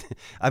call it?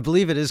 I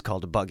believe it is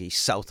called a buggy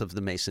south of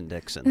the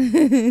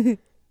Mason-Dixon.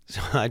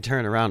 So I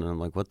turn around and I'm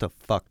like, what the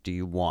fuck do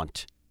you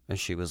want? And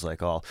she was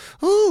like,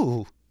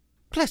 ooh,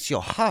 bless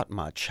your heart,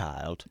 my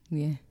child.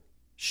 Yeah.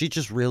 She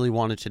just really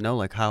wanted to know,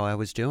 like, how I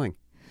was doing.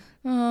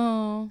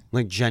 Oh.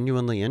 Like,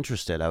 genuinely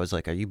interested. I was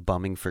like, are you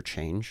bumming for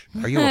change?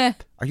 Are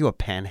you a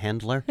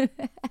panhandler?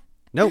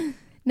 Nope.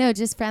 No,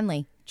 just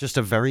friendly. Just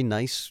a very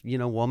nice,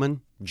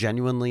 woman,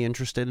 genuinely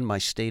interested in my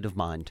state of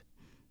mind.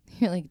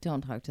 You're like,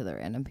 don't talk to the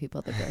random people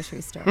at the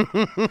grocery store.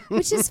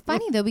 Which is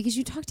funny, though, because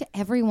you talk to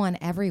everyone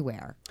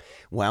everywhere.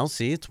 Well,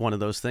 see, it's one of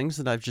those things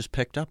that I've just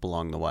picked up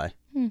along the way.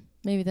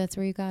 Maybe that's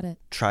where you got it.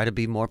 Try to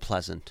be more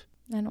pleasant.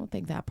 I don't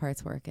think that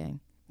part's working.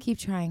 Keep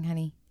trying,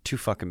 honey. Too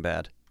fucking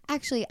bad.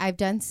 Actually, I've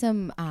done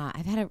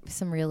I've had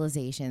some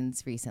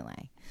realizations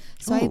recently.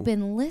 So Oh. I've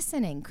been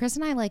listening. Chris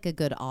and I like a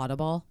good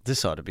Audible.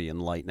 This ought to be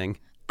enlightening.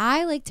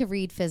 I like to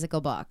read physical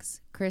books.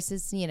 Chris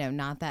is,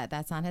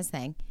 that's not his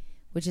thing,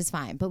 which is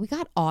fine. But we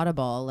got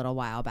Audible a little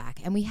while back,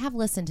 and we have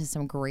listened to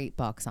some great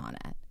books on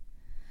it.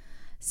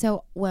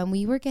 So when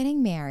we were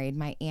getting married,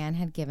 my aunt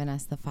had given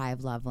us the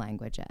 5 love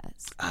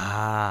languages.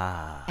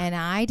 Ah. And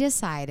I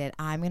decided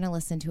I'm going to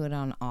listen to it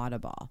on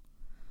Audible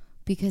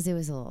because it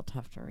was a little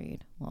tough to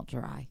read, a little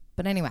dry.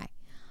 But anyway,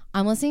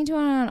 I'm listening to it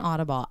on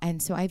Audible.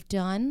 And so I've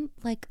done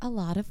like a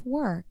lot of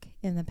work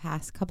in the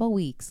past couple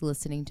weeks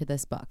listening to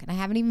this book. And I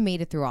haven't even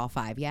made it through all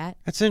 5 yet.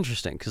 That's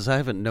interesting because I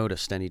haven't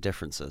noticed any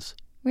differences.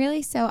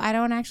 Really? So I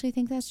don't actually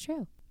think that's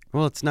true.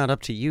 Well, it's not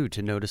up to you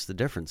to notice the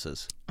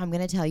differences. I'm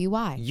going to tell you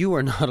why. You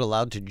are not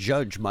allowed to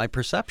judge my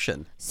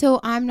perception. So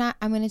I'm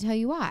going to tell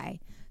you why.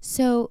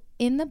 So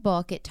in the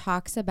book, it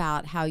talks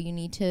about how you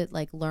need to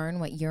like learn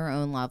what your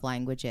own love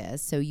language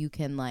is so you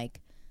can like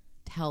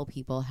tell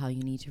people how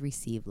you need to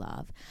receive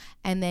love.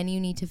 And then you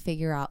need to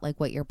figure out like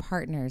what your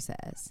partner's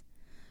is.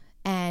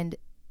 And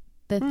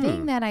the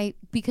thing that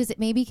because it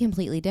may be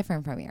completely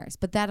different from yours,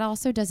 but that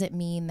also doesn't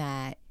mean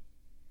that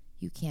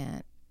you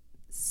can't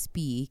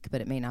speak,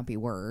 but it may not be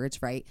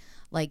words, right?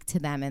 Like to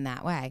them in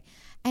that way.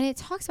 And it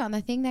talks about, and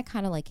the thing that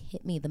kind of like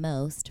hit me the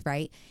most,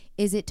 right,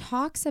 is it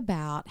talks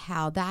about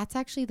how that's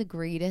actually the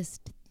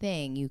greatest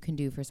thing you can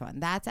do for someone.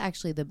 That's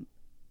actually the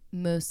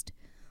most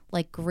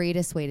like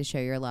greatest way to show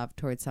your love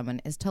towards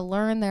someone is to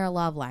learn their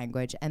love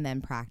language and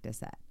then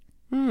practice it.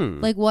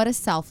 Like what a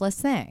selfless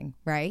thing,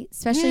 right?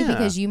 Especially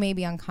because you may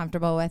be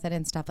uncomfortable with it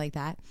and stuff like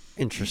that.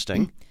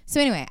 Interesting.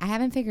 So anyway, I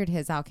haven't figured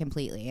his out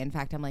completely. In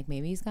fact, I'm like,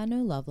 maybe he's got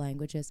no love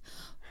languages.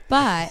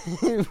 But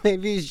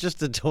Maybe he's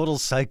just a total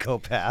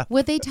psychopath.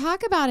 what they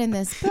talk about in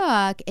this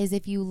book is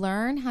if you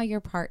learn how your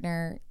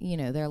partner, you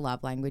know, their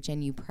love language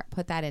and you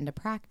put that into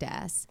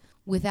practice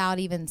without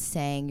even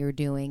saying you're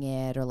doing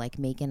it or like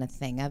making a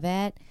thing of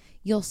it,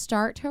 you'll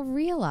start to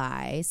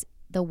realize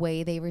the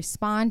way they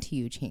respond to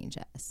you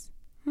changes.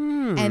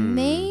 And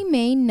they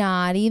may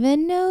not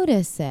even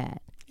notice it.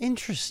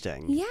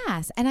 Interesting.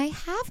 Yes. And I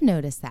have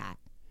noticed that.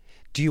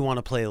 Do you want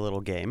to play a little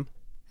game?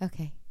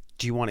 Okay.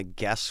 Do you want to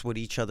guess what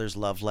each other's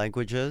love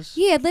language is?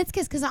 Yeah, let's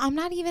guess because I'm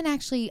not even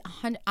actually,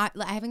 I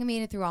haven't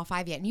made it through all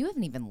 5 yet. And you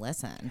haven't even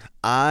listened.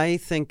 I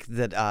think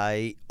that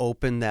I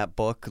opened that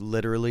book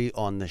literally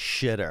on the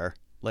shitter.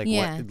 Like,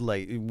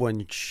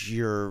 when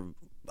your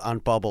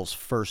Aunt Bubbles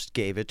first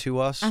gave it to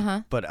us.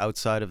 But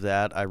outside of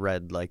that, I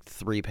read like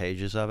 3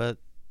 pages of it.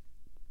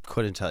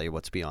 Couldn't tell you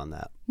what's beyond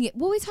that. Yeah,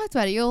 well, we talked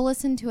about it. You'll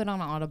listen to it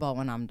on Audible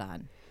when I'm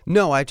done.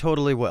 No, I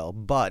totally will.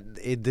 But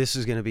this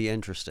is going to be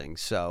interesting.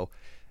 So,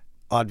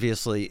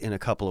 obviously, in a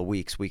couple of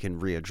weeks, we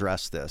can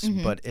readdress this.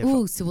 But if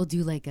so we'll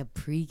do like a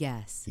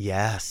pre-guess.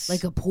 yes,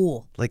 Like a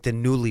pool. like the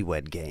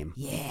newlywed game.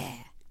 Yeah.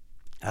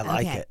 I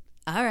like Okay. it.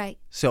 All right.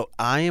 So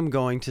I am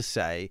going to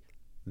say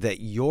that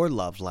your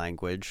love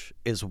language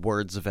is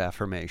words of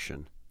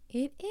affirmation.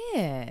 It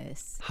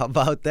is. How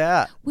about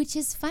that? Which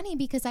is funny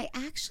because I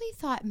actually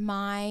thought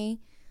my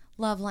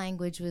love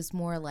language was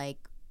more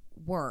like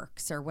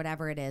works or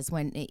whatever it is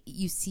when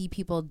you see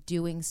people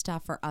doing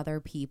stuff for other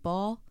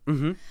people.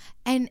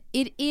 And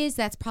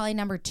that's probably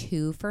number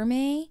 2 for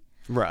me.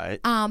 Right.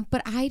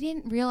 But I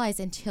didn't realize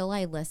until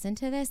I listened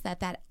to this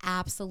that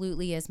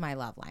absolutely is my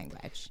love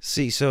language.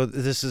 See, so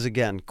this is,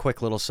 again,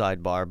 quick little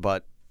sidebar,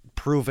 but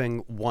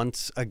proving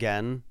once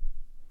again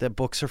that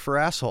books are for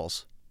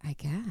assholes. I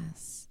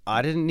guess.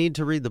 I didn't need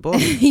to read the book.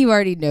 You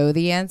already know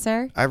the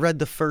answer? I read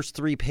the first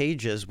 3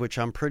 pages, which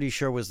I'm pretty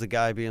sure was the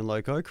guy being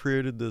like, I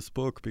created this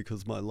book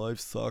because my life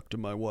sucked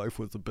and my wife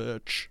was a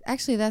bitch.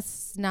 Actually,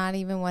 that's not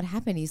even what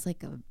happened. He's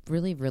like a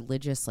really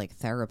religious like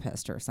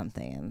therapist or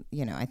something. And,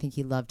 you know, I think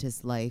he loved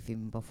his life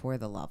even before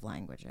the love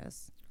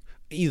languages.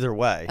 Either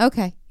way.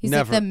 Okay. He's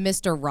Never. like the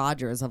Mr.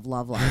 Rogers of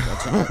love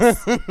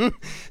languages.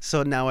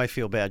 So now I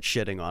feel bad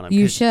shitting on him.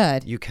 You 'cause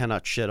should. You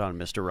cannot shit on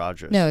Mr.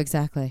 Rogers. No,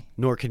 exactly.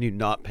 Nor can you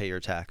not pay your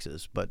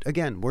taxes. But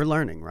again, we're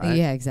learning, right?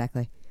 Yeah,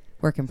 exactly.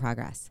 Work in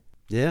progress.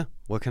 Yeah.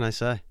 What can I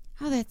say?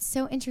 Oh, that's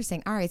so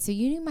interesting. All right. So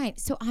you knew mine.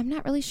 So I'm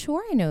not really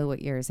sure I know what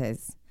yours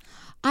is.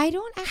 I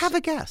don't actually. Have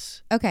a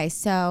guess. Okay.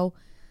 So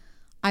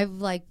I've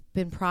like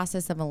been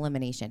process of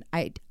elimination.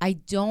 I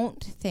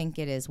don't think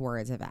it is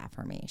words of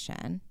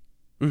affirmation.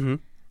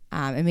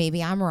 And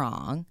maybe I'm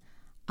wrong.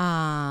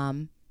 I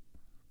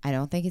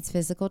don't think it's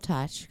physical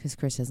touch because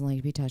Chris doesn't like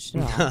to be touched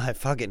at all. I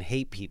fucking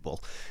hate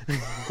people.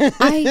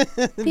 I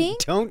think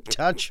Don't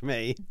touch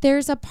me.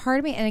 there's a part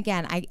of me, and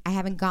again, I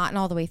haven't gotten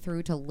all the way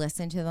through to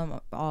listen to them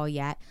all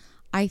yet.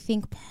 I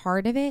think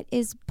part of it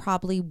is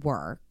probably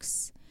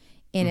works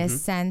in a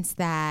sense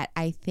that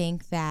I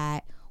think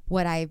that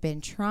what I've been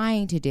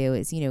trying to do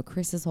is, you know,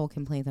 Chris's whole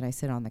complaint that I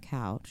sit on the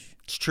couch.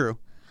 It's true.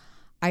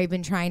 I've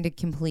been trying to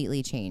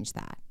completely change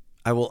that.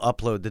 I will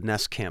upload the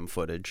Nest Cam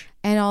footage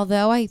And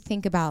although I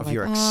think about of like,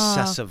 your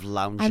excessive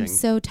lounging. I'm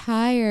so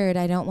tired,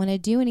 I don't want to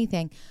do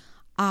anything.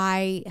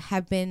 I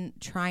have been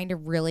trying to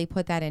really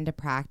put that into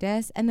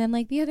practice. And then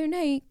like the other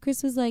night,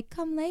 Chris was like,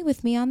 come lay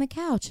with me on the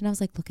couch. And I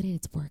was like, look at it,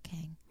 it's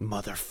working.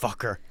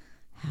 Motherfucker.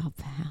 How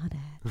about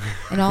it?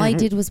 And all I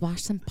did was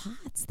wash some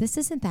pots. This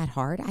isn't that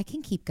hard. I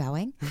can keep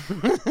going.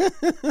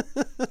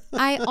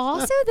 I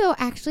also, though,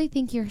 actually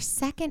think your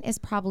second is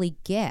probably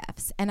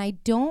gifts. And I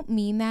don't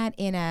mean that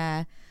in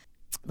a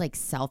like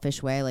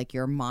selfish way, like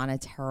you're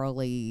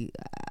monetarily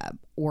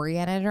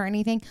oriented or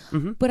anything.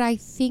 But I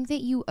think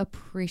that you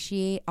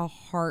appreciate a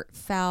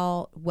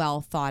heartfelt,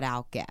 well thought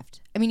out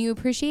gift. I mean, you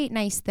appreciate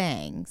nice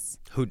things.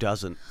 Who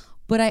doesn't?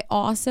 But I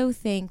also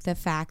think the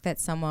fact that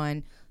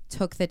someone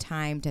took the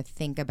time to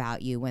think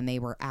about you when they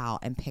were out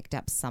and picked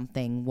up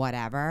something,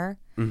 whatever,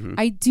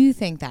 I do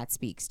think that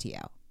speaks to you.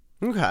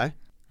 Okay.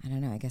 I don't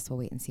know. I guess we'll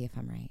wait and see if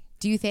I'm right.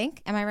 Do you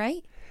think? Am I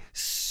right?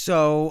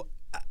 So,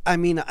 I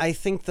mean, I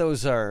think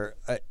those are,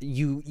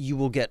 you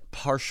will get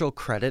partial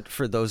credit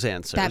for those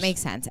answers. That makes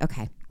sense.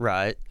 Okay.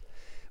 Right.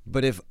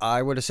 But if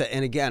I were to say,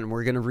 and again,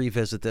 we're going to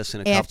revisit this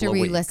in a couple After of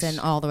we weeks. listen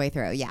all the way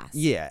through, yes.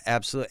 Yeah,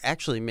 absolutely.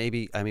 Actually,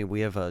 maybe, I mean,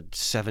 we have a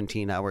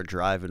 17-hour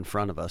drive in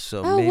front of us.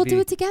 So Oh, maybe, we'll do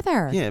it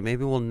together. Yeah,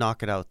 maybe we'll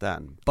knock it out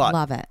then. But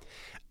Love it.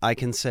 I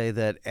can say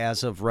that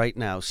as of right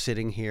now,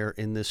 sitting here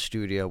in this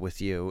studio with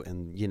you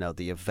and,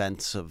 the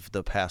events of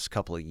the past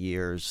couple of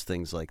years,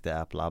 things like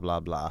that, blah, blah,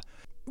 blah,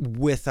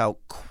 without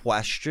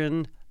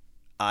question,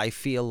 I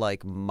feel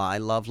like my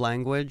love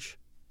language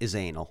is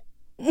anal.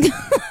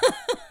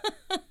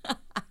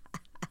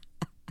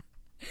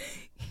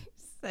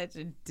 Such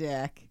a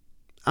dick.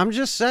 I'm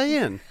just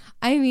saying.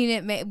 I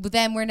mean,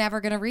 then we're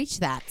never going to reach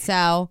that.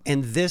 So,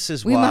 and this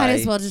is we why might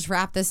as well just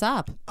wrap this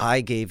up.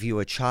 I gave you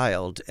a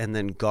child, and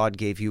then God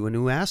gave you a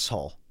new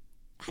asshole.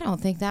 I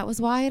don't think that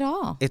was why at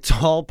all. It's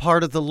all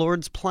part of the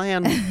Lord's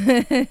plan.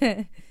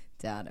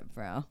 Doubt it,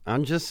 bro.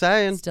 I'm just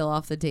saying. Still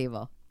off the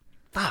table.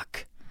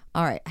 Fuck.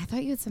 All right. I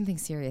thought you had something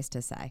serious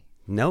to say.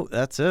 No,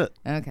 that's it.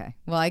 Okay.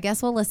 Well, I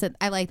guess we'll listen.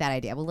 I like that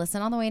idea. We'll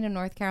listen on the way to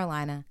North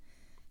Carolina,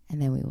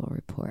 and then we will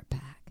report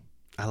back.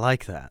 I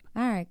like that.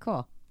 All right,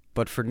 cool.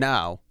 But for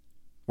now,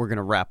 we're going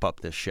to wrap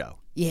up this show.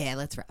 Yeah,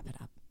 let's wrap it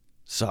up.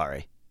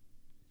 Sorry.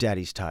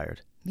 Daddy's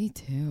tired. Me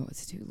too.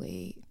 It's too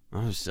late.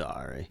 I'm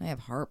sorry. I have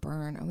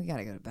heartburn, and we got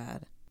to go to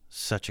bed.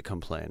 Such a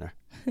complainer.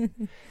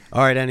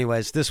 All right,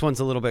 anyways, this one's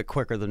a little bit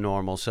quicker than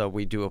normal, so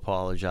we do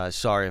apologize.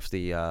 Sorry if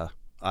the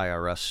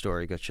IRS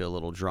story got you a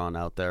little drawn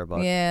out there,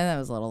 but yeah, that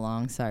was a little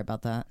long. Sorry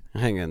about that.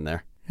 hang in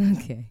there.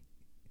 Okay.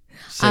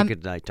 Say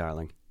good night,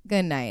 darling.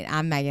 Good night.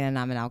 I'm Megan, and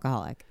I'm an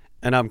alcoholic.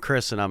 And I'm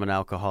Chris, and I'm an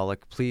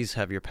alcoholic. Please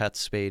have your pets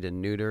spayed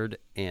and neutered.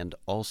 And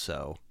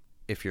also,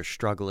 if you're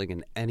struggling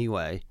in any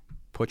way,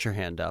 put your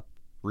hand up,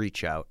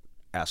 reach out,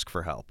 ask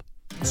for help.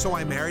 So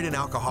I Married an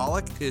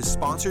Alcoholic is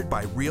sponsored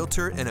by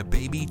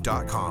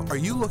RealtorAndABaby.com. Are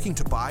you looking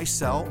to buy,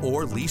 sell,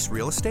 or lease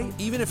real estate?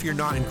 Even if you're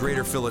not in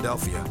Greater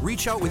Philadelphia,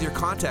 reach out with your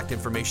contact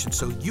information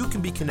so you can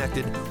be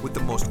connected with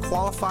the most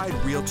qualified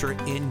realtor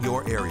in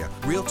your area.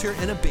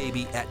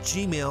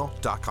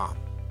 RealtorAndABaby@gmail.com.